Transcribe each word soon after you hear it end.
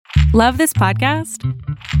Love this podcast?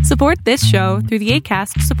 Support this show through the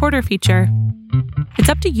Acast supporter feature. It's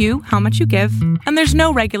up to you how much you give, and there's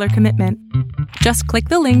no regular commitment. Just click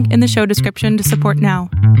the link in the show description to support now.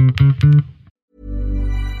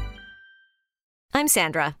 I'm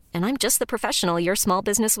Sandra, and I'm just the professional your small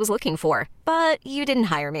business was looking for. But you didn't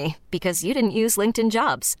hire me because you didn't use LinkedIn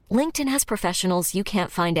Jobs. LinkedIn has professionals you can't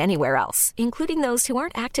find anywhere else, including those who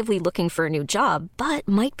aren't actively looking for a new job, but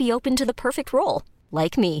might be open to the perfect role,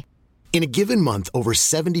 like me. In a given month, over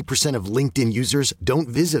 70% of LinkedIn users don't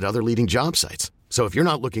visit other leading job sites. So if you're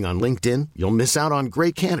not looking on LinkedIn, you'll miss out on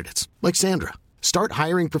great candidates like Sandra. Start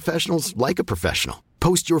hiring professionals like a professional.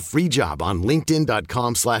 Post your free job on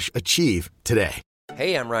linkedin.com/achieve today.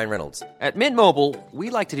 Hey, I'm Ryan Reynolds. At Mint Mobile, we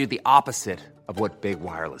like to do the opposite of what Big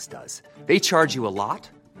Wireless does. They charge you a lot,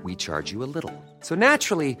 we charge you a little. So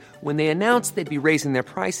naturally, when they announced they'd be raising their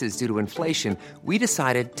prices due to inflation, we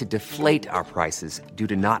decided to deflate our prices due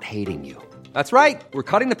to not hating you. That's right. We're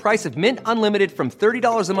cutting the price of Mint Unlimited from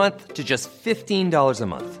 $30 a month to just $15 a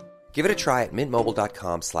month. Give it a try at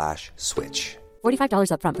mintmobile.com/switch.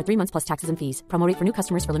 $45 up front for 3 months plus taxes and fees. Promo rate for new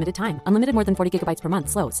customers for limited time. Unlimited more than 40 gigabytes per month.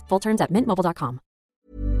 Slows full terms at mintmobile.com.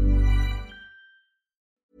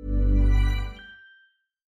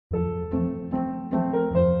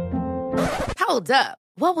 Hold up.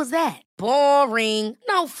 What was that? Boring.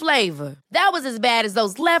 No flavor. That was as bad as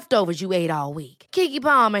those leftovers you ate all week. Keke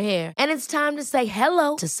Palmer here. And it's time to say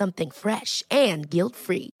hello to something fresh and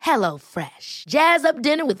guilt-free. Hello Fresh. Jazz up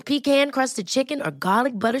dinner with pecan-crusted chicken or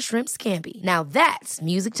garlic butter shrimp scampi. Now that's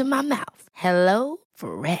music to my mouth. Hello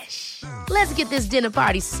Fresh. Let's get this dinner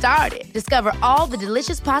party started. Discover all the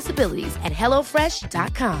delicious possibilities at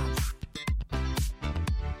hellofresh.com.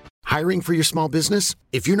 Hiring for your small business?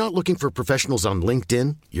 If you're not looking for professionals on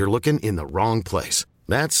LinkedIn, you're looking in the wrong place.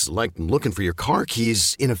 That's like looking for your car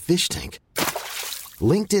keys in a fish tank.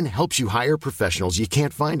 LinkedIn helps you hire professionals you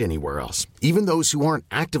can't find anywhere else, even those who aren't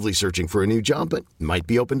actively searching for a new job but might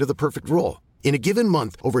be open to the perfect role. In a given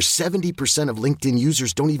month, over 70% of LinkedIn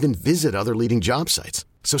users don't even visit other leading job sites.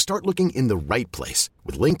 So start looking in the right place.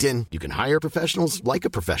 With LinkedIn, you can hire professionals like a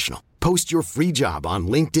professional. Post your free job on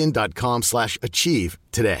linkedin.com/achieve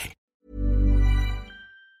today.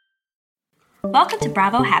 Welcome to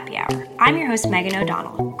Bravo Happy Hour. I'm your host, Megan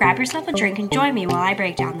O'Donnell. Grab yourself a drink and join me while I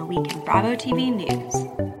break down the week in Bravo TV news.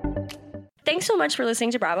 Thanks so much for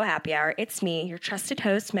listening to Bravo Happy Hour. It's me, your trusted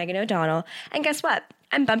host, Megan O'Donnell. And guess what?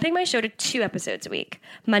 I'm bumping my show to 2 episodes a week,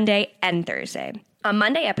 Monday and Thursday. On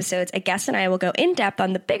Monday episodes, a guest and I will go in-depth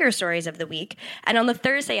on the bigger stories of the week, and on the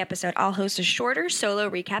Thursday episode, I'll host a shorter solo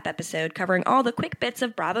recap episode covering all the quick bits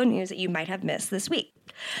of Bravo news that you might have missed this week.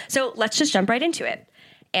 So let's just jump right into it.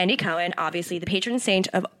 Andy Cohen, obviously the patron saint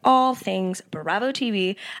of all things Bravo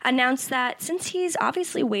TV, announced that since he's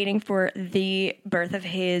obviously waiting for the birth of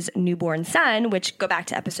his newborn son, which go back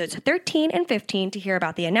to episodes 13 and 15 to hear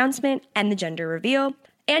about the announcement and the gender reveal,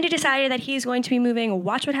 Andy decided that he's going to be moving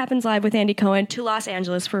Watch What Happens Live with Andy Cohen to Los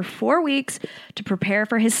Angeles for 4 weeks to prepare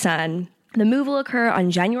for his son. The move will occur on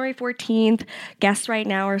January 14th. Guests right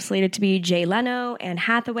now are slated to be Jay Leno, Anne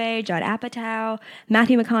Hathaway, Judd Apatow,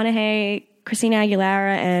 Matthew McConaughey, Christina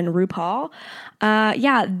Aguilera, and RuPaul.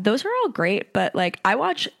 Yeah, those are all great, but like I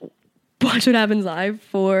watch What Happens Live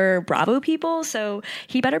for Bravo people, so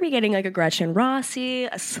he better be getting like a Gretchen Rossi,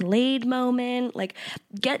 a Slade moment, like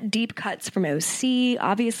get deep cuts from OC,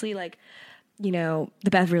 obviously like, you know,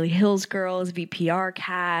 the Beverly Hills Girls, VPR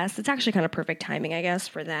cast. It's actually kind of perfect timing, I guess,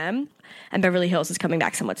 for them. And Beverly Hills is coming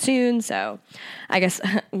back somewhat soon, so I guess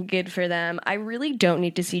good for them. I really don't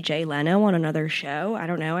need to see Jay Leno on another show. I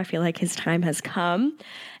don't know. I feel like his time has come.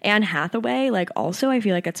 Anne Hathaway, like also, I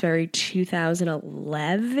feel like it's very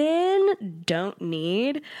 2011. Don't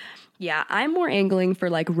need. Yeah, I'm more angling for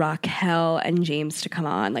like Raquel and James to come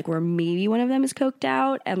on, like where maybe one of them is coked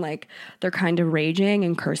out and like they're kind of raging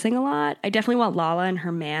and cursing a lot. I definitely want Lala and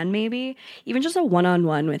her man, maybe even just a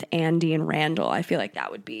one-on-one with Andy and Randall. I feel like that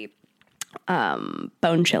would be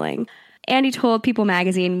bone chilling. Andy told People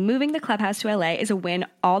Magazine, moving the clubhouse to LA is a win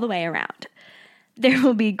all the way around. There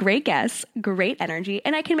will be great guests, great energy,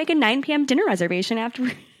 and I can make a 9 p.m. dinner reservation after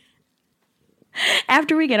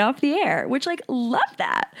we get off the air, which like love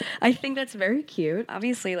that. I think that's very cute.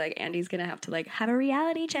 Obviously, like Andy's gonna have to like have a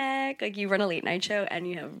reality check. Like you run a late night show and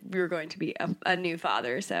you're going to be a new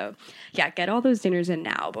father. So yeah, get all those dinners in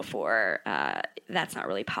now before that's not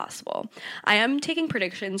really possible. I am taking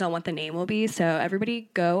predictions on what the name will be. So everybody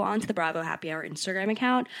go onto the Bravo Happy Hour Instagram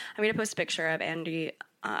account. I'm gonna post a picture of Andy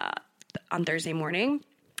on Thursday morning.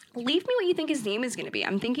 Leave me what you think his name is going to be.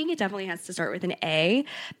 I'm thinking it definitely has to start with an A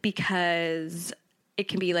because it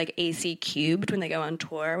can be like AC cubed when they go on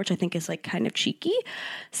tour, which I think is like kind of cheeky.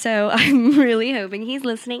 So I'm really hoping he's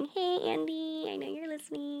listening. Hey, Andy, I know you're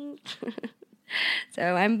listening. So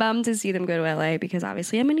I'm bummed to see them go to LA because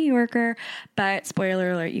obviously I'm a New Yorker. But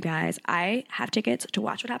spoiler alert, you guys, I have tickets to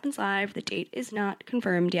Watch What Happens Live. The date is not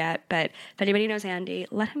confirmed yet, but if anybody knows Andy,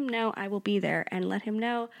 let him know I will be there, and let him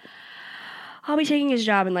know I'll be taking his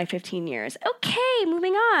job in like 15 years. Okay,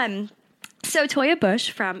 moving on. So Toya Bush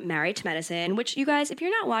from Married to Medicine, which you guys, if you're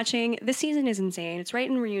not watching, this season is insane. It's right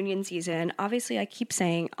in reunion season. Obviously, I keep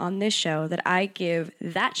saying on this show that I give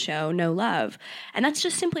that show no love. And that's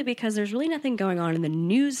just simply because there's really nothing going on in the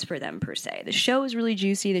news for them per se. The show is really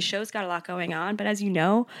juicy. The show's got a lot going on. But as you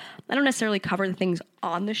know, I don't necessarily cover the things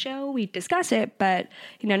on the show. We discuss it, but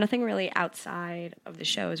nothing really outside of the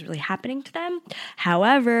show is really happening to them.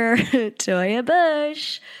 However, Toya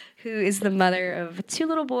Bush, who is the mother of 2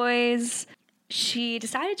 little boys, she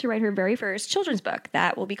decided to write her very first children's book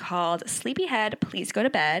that will be called Sleepyhead, Please Go to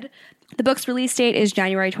Bed. The book's release date is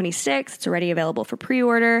January 26th. It's already available for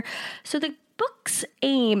pre-order. So the book's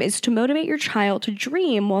aim is to motivate your child to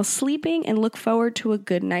dream while sleeping and look forward to a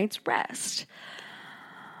good night's rest.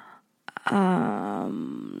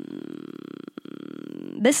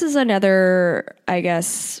 This is another, I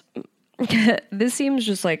guess, this seems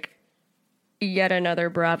just like yet another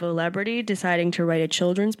Bravo celebrity deciding to write a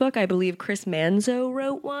children's book. I believe Chris Manzo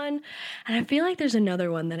wrote one. And I feel like there's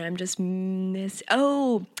another one that I'm just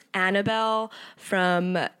Oh, Annabelle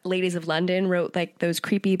from Ladies of London wrote like those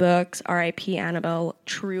creepy books. R.I.P. Annabelle,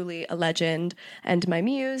 truly a legend and my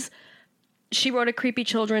muse. She wrote a creepy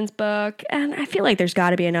children's book, and I feel like there's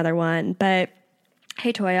got to be another one. But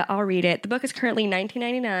hey, Toya, I'll read it. The book is currently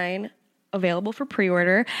 $19.99, available for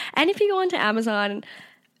pre-order. And if you go onto Amazon,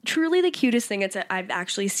 truly the cutest thing I've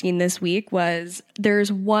actually seen this week was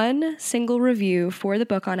there's one single review for the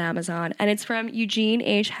book on Amazon, and it's from Eugene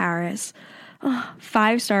H. Harris.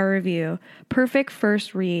 5-star review. Perfect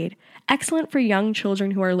first read. Excellent for young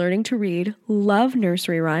children who are learning to read, love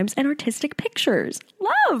nursery rhymes, and artistic pictures.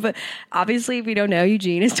 Love! Obviously, if you don't know,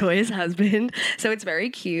 Eugene is Toya's husband, so it's very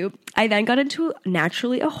cute. I then got into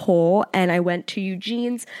naturally a hole, and I went to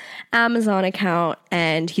Eugene's Amazon account,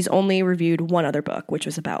 and he's only reviewed one other book, which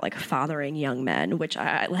was about like fathering young men, which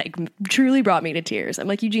I like truly brought me to tears. I'm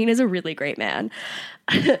like, Eugene is a really great man.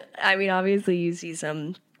 I mean, obviously, you see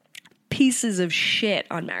some pieces of shit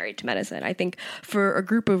on Married to Medicine. I think for a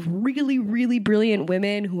group of really, really brilliant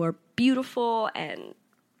women who are beautiful and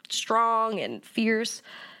strong and fierce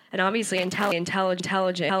and obviously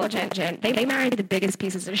intelligent, they married the biggest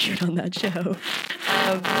pieces of shit on that show.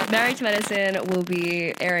 Married to Medicine will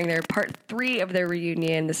be airing their part 3 of their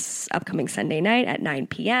reunion this upcoming Sunday night at 9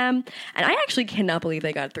 p.m. And I actually cannot believe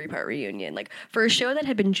they got a 3-part reunion. Like, for a show that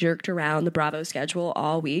had been jerked around the Bravo schedule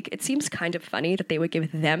all week, it seems kind of funny that they would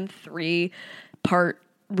give them 3-part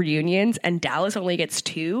reunions and Dallas only gets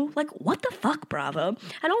 2. Like, what the fuck, Bravo?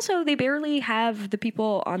 And also, they barely have the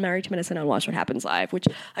people on Married to Medicine on Watch What Happens Live, which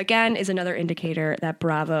again is another indicator that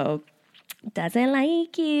Bravo doesn't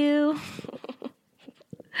like you.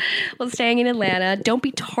 Well, staying in Atlanta, Don't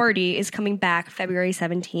Be Tardy is coming back February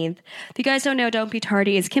 17th. If you guys don't know, Don't Be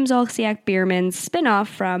Tardy is Kim Zolciak-Biermann's spinoff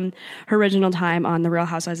from her original time on The Real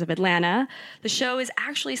Housewives of Atlanta. The show is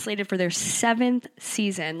actually slated for their 7th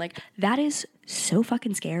season. Like, that is so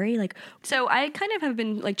fucking scary. Like, so I kind of have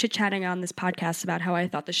been like chit-chatting on this podcast about how I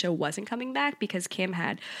thought the show wasn't coming back because Kim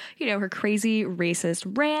had, her crazy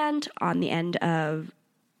racist rant on the end of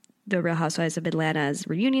The Real Housewives of Atlanta's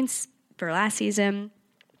reunions for last season.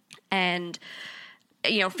 And,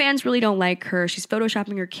 fans really don't like her. She's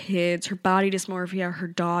photoshopping her kids, her body dysmorphia, her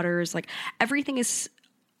daughters. Like, everything's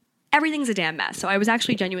a damn mess. So I was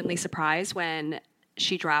actually genuinely surprised when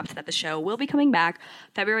she dropped that the show will be coming back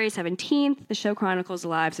February 17th. The show chronicles the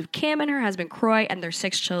lives of Kim and her husband, Kroy, and their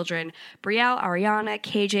 6 children, Brielle, Ariana,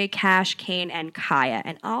 KJ, Cash, Kane, and Kaya,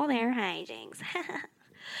 and all their hijinks.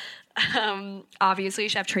 Obviously,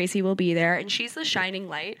 Chef Tracy will be there, and she's the shining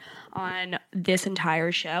light on this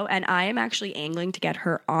entire show, and I am actually angling to get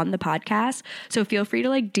her on the podcast, so feel free to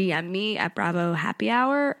DM me at Bravo Happy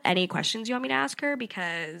Hour any questions you want me to ask her,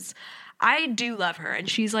 because I do love her, and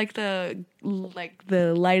she's like the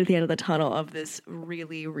light at the end of the tunnel of this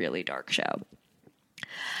really, really dark show.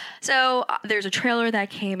 So there's a trailer that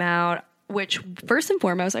came out, which first and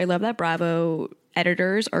foremost, I love that Bravo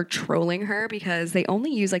editors are trolling her because they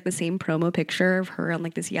only use the same promo picture of her on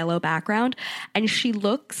this yellow background, and she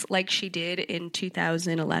looks like she did in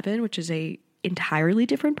 2011, which is a entirely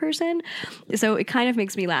different person. So it kind of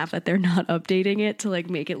makes me laugh that they're not updating it to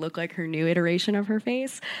make it look like her new iteration of her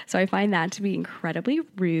face. So I find that to be incredibly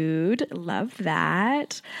rude. Love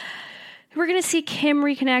that. We're going to see Kim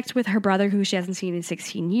reconnect with her brother, who she hasn't seen in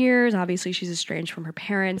 16 years. Obviously, she's estranged from her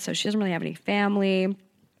parents, so she doesn't really have any family.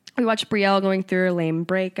 We watch Brielle going through a lame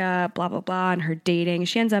breakup, blah, blah, blah, and her dating.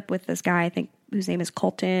 She ends up with this guy, I think, whose name is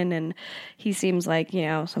Colton, and he seems like, you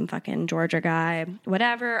know, some fucking Georgia guy.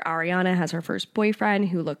 Whatever. Ariana has her first boyfriend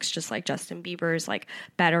who looks just like Justin Bieber's, like,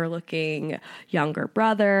 better-looking younger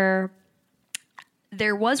brother.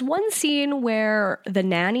 There was one scene where the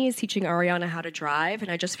nanny is teaching Ariana how to drive, and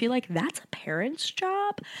I just feel like that's a parent's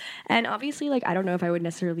job. And obviously, like, I don't know if I would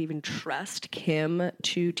necessarily even trust Kim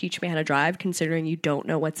to teach me how to drive, considering you don't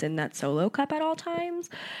know what's in that Solo cup at all times.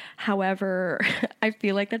 However, I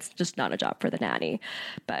feel like that's just not a job for the nanny.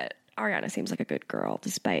 But Ariana seems like a good girl,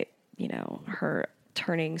 despite, you know, her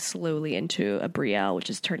turning slowly into a Brielle, which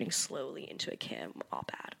is turning slowly into a Kim. All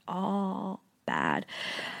bad. All bad.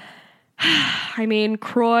 I mean,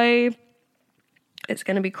 Croy, it's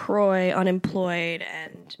going to be Croy, unemployed,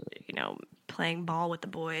 and, you know, playing ball with the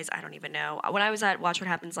boys. I don't even know. When I was at Watch What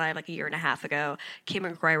Happens Live like a year and a half ago, Kim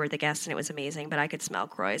and Croy were the guests, and it was amazing, but I could smell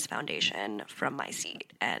Croy's foundation from my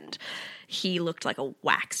seat, and he looked like a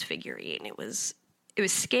wax figurine. It was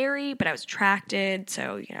scary, but I was attracted,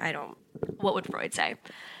 so, you know, what would Freud say?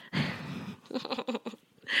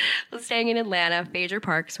 Staying in Atlanta, Phaedra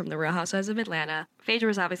Parks from The Real Housewives of Atlanta. Phaedra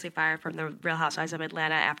was obviously fired from The Real Housewives of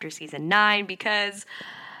Atlanta after season 9 because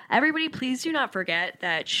everybody, please do not forget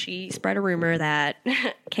that she spread a rumor that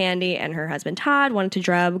Kandi and her husband Todd wanted to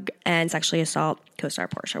drug and sexually assault co-star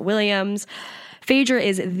Porsha Williams. Phaedra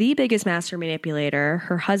is the biggest master manipulator.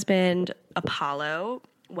 Her husband, Apollo,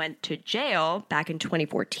 went to jail back in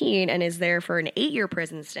 2014 and is there for an 8-year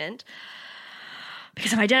prison stint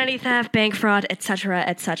because of identity theft, bank fraud, etc.,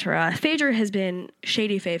 etc. Phaedra has been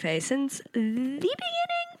shady Faye since the beginning.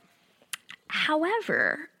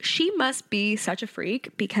 However, she must be such a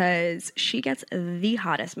freak because she gets the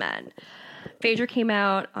hottest men. Phaedra came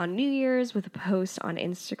out on New Year's with a post on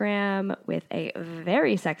Instagram with a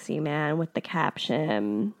very sexy man with the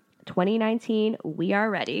caption, 2019, we are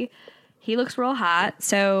ready. He looks real hot.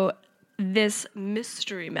 So this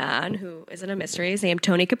mystery man, who isn't a mystery, is named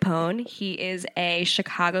Tony Capone. He is a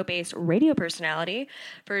Chicago-based radio personality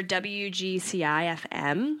for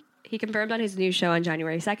WGCI-FM. He confirmed on his new show on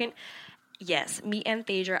January 2nd, yes, me and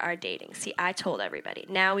Phaedra are dating. See, I told everybody.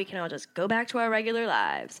 Now we can all just go back to our regular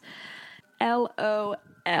lives. LOL.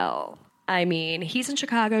 I mean, he's in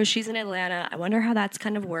Chicago, she's in Atlanta. I wonder how that's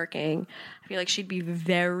kind of working. I feel like she'd be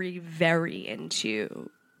very, very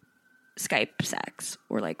into Skype sex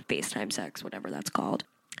or like FaceTime sex, whatever that's called.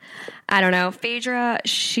 I don't know. Phaedra,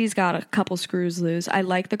 she's got a couple screws loose. I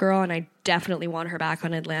like the girl and I definitely want her back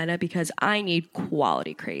on Atlanta because I need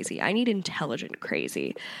quality crazy. I need intelligent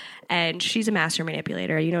crazy. And she's a master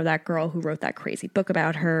manipulator. You know, that girl who wrote that crazy book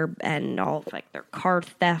about her and all like their car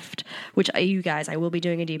theft, which you guys, I will be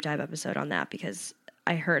doing a deep dive episode on that because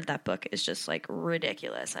I heard that book is just like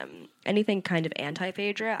ridiculous. Anything kind of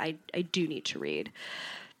anti-Phaedra, I do need to read.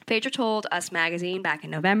 Phaedra told Us Magazine back in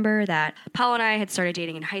November that Paul and I had started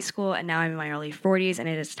dating in high school and now I'm in my early 40s and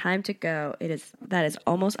it is time to go. That is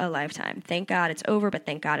almost a lifetime. Thank God it's over, but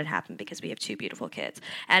thank God it happened because we have 2 beautiful kids.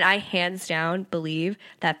 And I hands down believe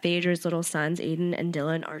that Phaedra's little sons, Aiden and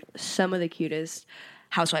Dylan, are some of the cutest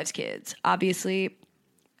housewives' kids. Obviously,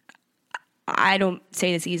 I don't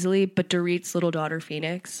say this easily, but Dorit's little daughter,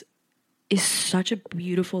 Phoenix, is such a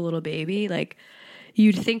beautiful little baby. Like,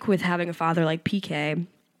 you'd think with having a father like PK,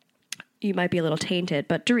 you might be a little tainted,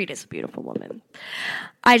 but Dorit is a beautiful woman.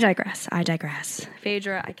 I digress.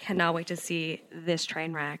 Phaedra, I cannot wait to see this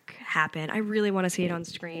train wreck happen. I really want to see it on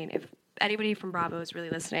screen. If anybody from Bravo is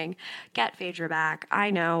really listening, get Phaedra back.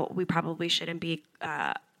 I know we probably shouldn't be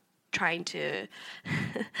trying to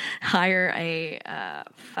hire a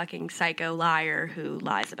fucking psycho liar who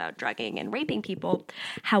lies about drugging and raping people.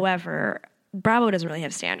 However, Bravo doesn't really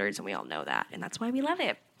have standards, and we all know that, and that's why we love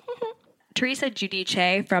it. Teresa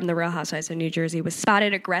Giudice from The Real Housewives of New Jersey was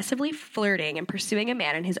spotted aggressively flirting and pursuing a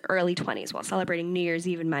man in his early 20s while celebrating New Year's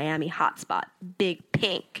Eve in Miami hotspot Big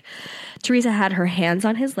Pink. Teresa had her hands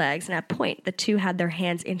on his legs, and at a point, the two had their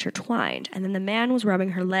hands intertwined, and then the man was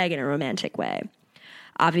rubbing her leg in a romantic way.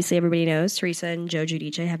 Obviously, everybody knows Teresa and Joe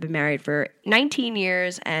Giudice have been married for 19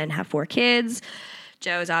 years and have 4 kids.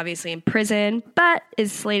 Joe is obviously in prison, but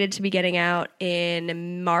is slated to be getting out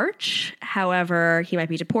in March. However, he might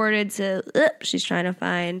be deported, so she's trying to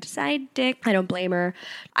find side dick. I don't blame her.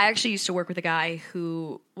 I actually used to work with a guy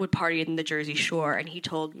who would party in the Jersey Shore, and he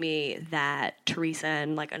told me that Teresa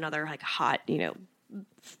and like another like hot,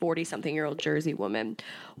 40-something-year-old Jersey woman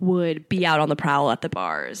would be out on the prowl at the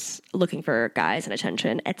bars looking for guys and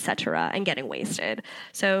attention, etc., and getting wasted.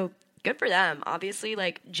 So good for them. Obviously,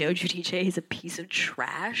 like, Joe Giudice is a piece of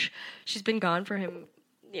trash. She's been gone for him,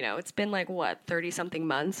 you know, it's been like, 30-something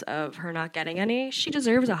months of her not getting any. She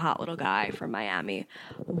deserves a hot little guy from Miami.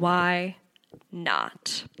 Why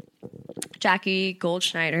not? Jackie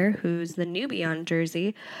Goldschneider, who's the newbie on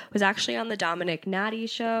Jersey, was actually on the Dominic Natty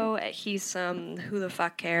show. He's some who the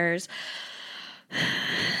fuck cares.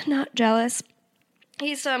 Not jealous.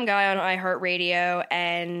 He's some guy on iHeartRadio,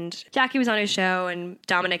 and Jackie was on his show, and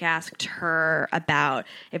Dominic asked her about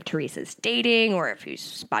if Teresa's dating or if he's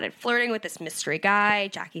spotted flirting with this mystery guy.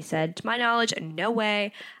 Jackie said, to my knowledge, no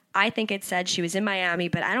way. I think it said she was in Miami,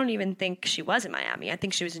 but I don't even think she was in Miami. I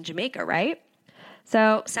think she was in Jamaica, right?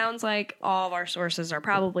 So, sounds like all of our sources are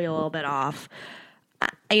probably a little bit off.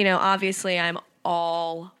 You know, obviously, I'm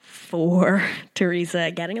all for Teresa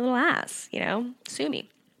getting a little ass, you know? Sue me.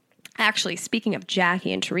 Actually, speaking of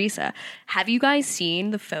Jackie and Teresa, have you guys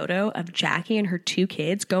seen the photo of Jackie and her 2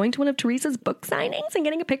 kids going to one of Teresa's book signings and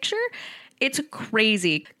getting a picture? It's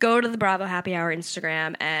crazy. Go to the Bravo Happy Hour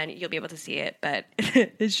Instagram and you'll be able to see it, but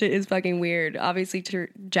this shit is fucking weird. Obviously,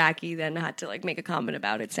 Jackie then had to like make a comment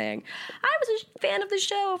about it saying, I was a fan of the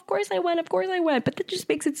show. Of course I went. But that just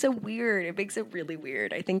makes it so weird. It makes it really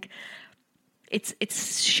weird. I think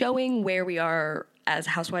it's showing where we are as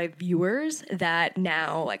housewife viewers, that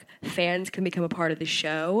now like fans can become a part of the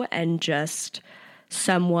show and just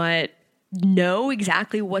somewhat know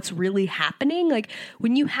exactly what's really happening. Like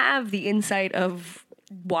when you have the insight of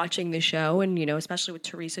watching the show, and you know, especially with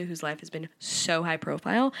Teresa, whose life has been so high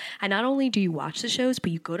profile, and not only do you watch the shows,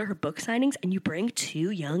 but you go to her book signings and you bring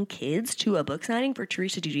 2 young kids to a book signing for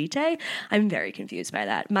Teresa Giudice. I'm very confused by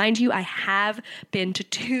that. Mind you, I have been to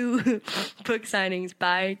 2 book signings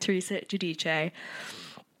by Teresa Giudice.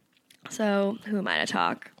 So who am I to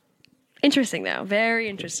talk? Interesting though, very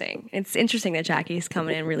interesting. It's interesting that Jackie's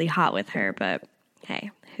coming in really hot with her, but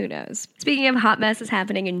hey, who knows? Speaking of hot messes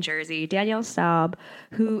happening in Jersey, Danielle Staub,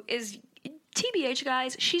 who is, TBH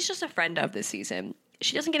guys, she's just a friend of this season.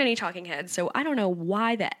 She doesn't get any talking heads, so I don't know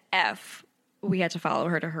why the F we had to follow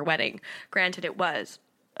her to her wedding. Granted, it was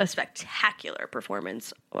a spectacular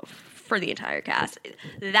performance for the entire cast.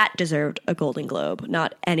 That deserved a Golden Globe,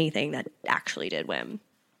 not anything that actually did win.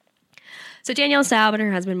 So Danielle Staub and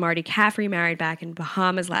her husband Marty Caffrey married back in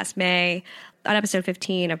Bahamas last May. On episode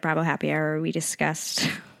 15 of Bravo Happy Hour, we discussed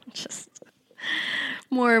just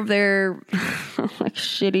more of their like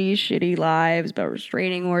shitty lives, about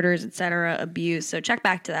restraining orders, etc., abuse. So check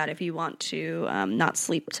back to that if you want to not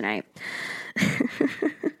sleep tonight.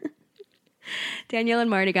 Danielle and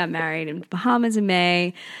Marty got married in Bahamas in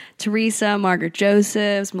May. Teresa, Margaret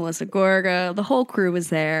Josephs, Melissa Gorga, the whole crew was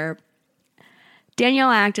there.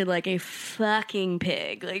 Danielle acted like a fucking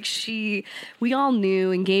pig. Like we all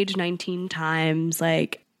knew, engaged 19 times.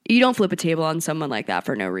 Like, you don't flip a table on someone like that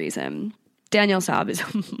for no reason. Danielle Staub is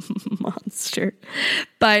a monster.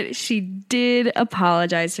 But she did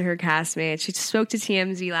apologize to her castmates. She spoke to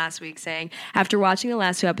TMZ last week saying, after watching the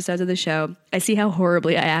last 2 episodes of the show, I see how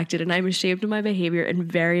horribly I acted and I'm ashamed of my behavior and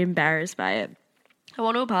very embarrassed by it. I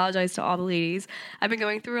want to apologize to all the ladies. I've been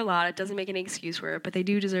going through a lot. It doesn't make any excuse for it, but they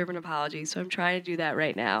do deserve an apology, so I'm trying to do that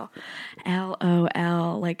right now.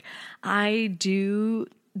 LOL. Like, I do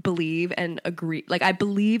believe and agree. Like, I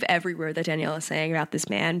believe every word that Danielle is saying about this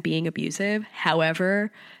man being abusive. However,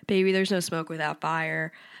 baby, there's no smoke without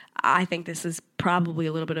fire. I think this is probably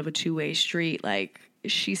a little bit of a 2-way street. Like,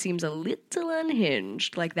 she seems a little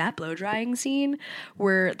unhinged. Like, that blow-drying scene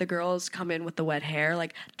where the girls come in with the wet hair,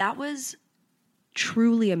 like, that was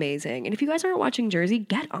truly amazing. And if you guys aren't watching Jersey,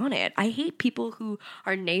 get on it. I hate people who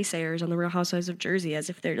are naysayers on the Real Housewives of Jersey as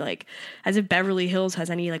if they're like, as if Beverly Hills has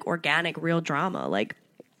any like organic real drama. Like,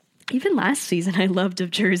 even last season I loved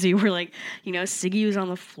of Jersey where like, you know, Siggy was on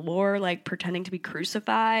the floor like pretending to be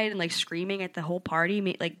crucified and like screaming at the whole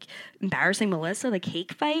party, like embarrassing Melissa, the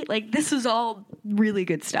cake fight. Like, this is all really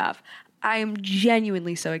good stuff. I am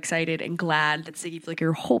genuinely so excited and glad that Siggy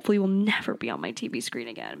Flicker hopefully will never be on my TV screen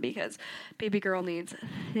again, because baby girl needs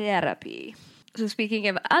therapy. So speaking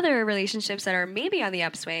of other relationships that are maybe on the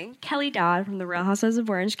upswing, Kelly Dodd from The Real Housewives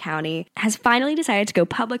of Orange County has finally decided to go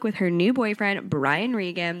public with her new boyfriend, Brian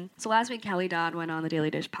Regan. So last week, Kelly Dodd went on the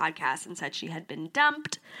Daily Dish podcast and said she had been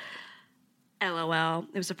dumped. LOL.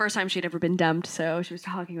 It was the first time she'd ever been dumped, so she was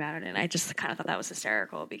talking about it, and I just kind of thought that was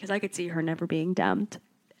hysterical because I could see her never being dumped.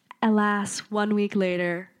 Alas, 1 week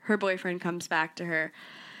later, her boyfriend comes back to her.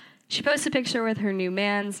 She posts a picture with her new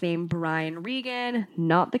man's named Brian Regan,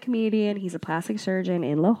 not the comedian. He's a plastic surgeon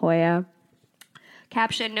in La Jolla.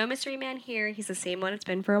 Caption, no mystery man here. He's the same one it's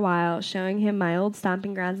been for a while. Showing him my old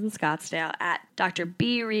stomping grounds in Scottsdale at Dr.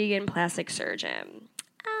 B. Regan, plastic surgeon.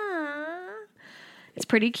 It's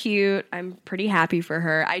pretty cute. I'm pretty happy for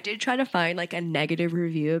her. I did try to find like a negative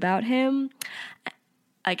review about him.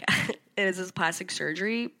 Like, it is his plastic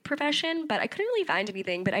surgery profession, but I couldn't really find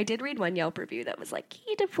anything. But I did read one Yelp review that was like,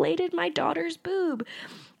 he deflated my daughter's boob.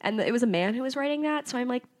 And it was a man who was writing that. So I'm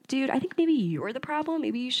like, dude, I think maybe you're the problem.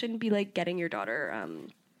 Maybe you shouldn't be like getting your daughter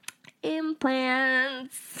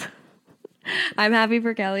implants. I'm happy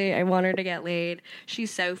for Kelly. I want her to get laid.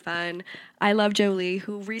 She's so fun. I love Jolie,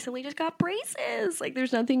 who recently just got braces. Like,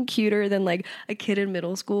 there's nothing cuter than like a kid in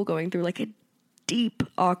middle school going through like a deep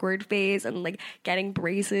awkward phase and like getting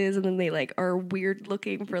braces, and then they like are weird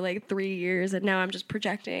looking for like 3 years, and now I'm just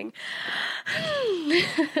projecting.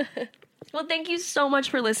 Well, thank you so much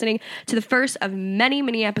for listening to the first of many,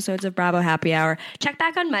 many episodes of Bravo Happy Hour. Check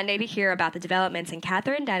back on Monday to hear about the developments in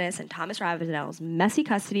Catherine Dennis and Thomas Ravenel's messy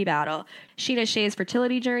custody battle, Sheena Shea's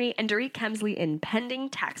fertility journey, and Dorit Kemsley in pending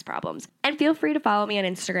tax problems. And feel free to follow me on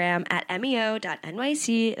Instagram at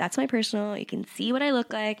meo.nyc. That's my personal. You can see what I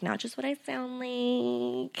look like, not just what I sound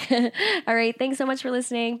like. All right, thanks so much for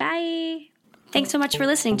listening. Bye. Thanks so much for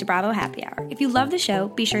listening to Bravo Happy Hour. If you love the show,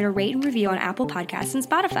 be sure to rate and review on Apple Podcasts and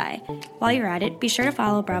Spotify. While you're at it, be sure to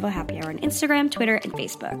follow Bravo Happy Hour on Instagram, Twitter, and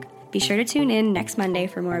Facebook. Be sure to tune in next Monday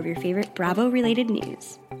for more of your favorite Bravo-related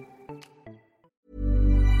news.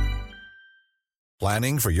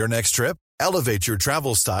 Planning for your next trip? Elevate your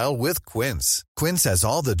travel style with Quince. Quince has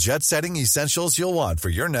all the jet-setting essentials you'll want for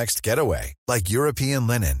your next getaway, like European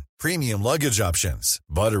linen, premium luggage options,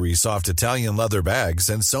 buttery soft Italian leather bags,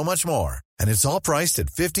 and so much more. And it's all priced at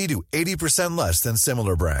 50 to 80% less than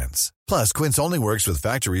similar brands. Plus, Quince only works with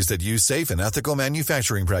factories that use safe and ethical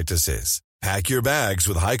manufacturing practices. Pack your bags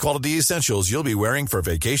with high-quality essentials you'll be wearing for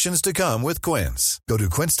vacations to come with Quince. Go to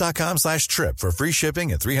quince.com/trip for free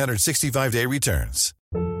shipping and 365-day returns.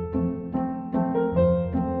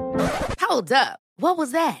 Hold up. What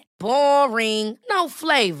was that? Boring. No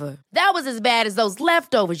flavor. That was as bad as those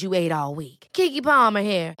leftovers you ate all week. Keke Palmer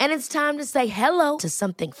here. And it's time to say hello to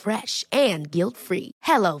something fresh and guilt-free.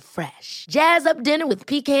 Hello Fresh. Jazz up dinner with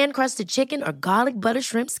pecan-crusted chicken or garlic butter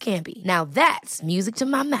shrimp scampi. Now that's music to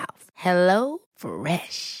my mouth. Hello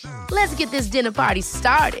Fresh. Let's get this dinner party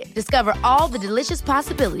started. Discover all the delicious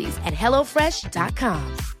possibilities at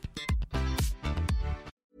HelloFresh.com.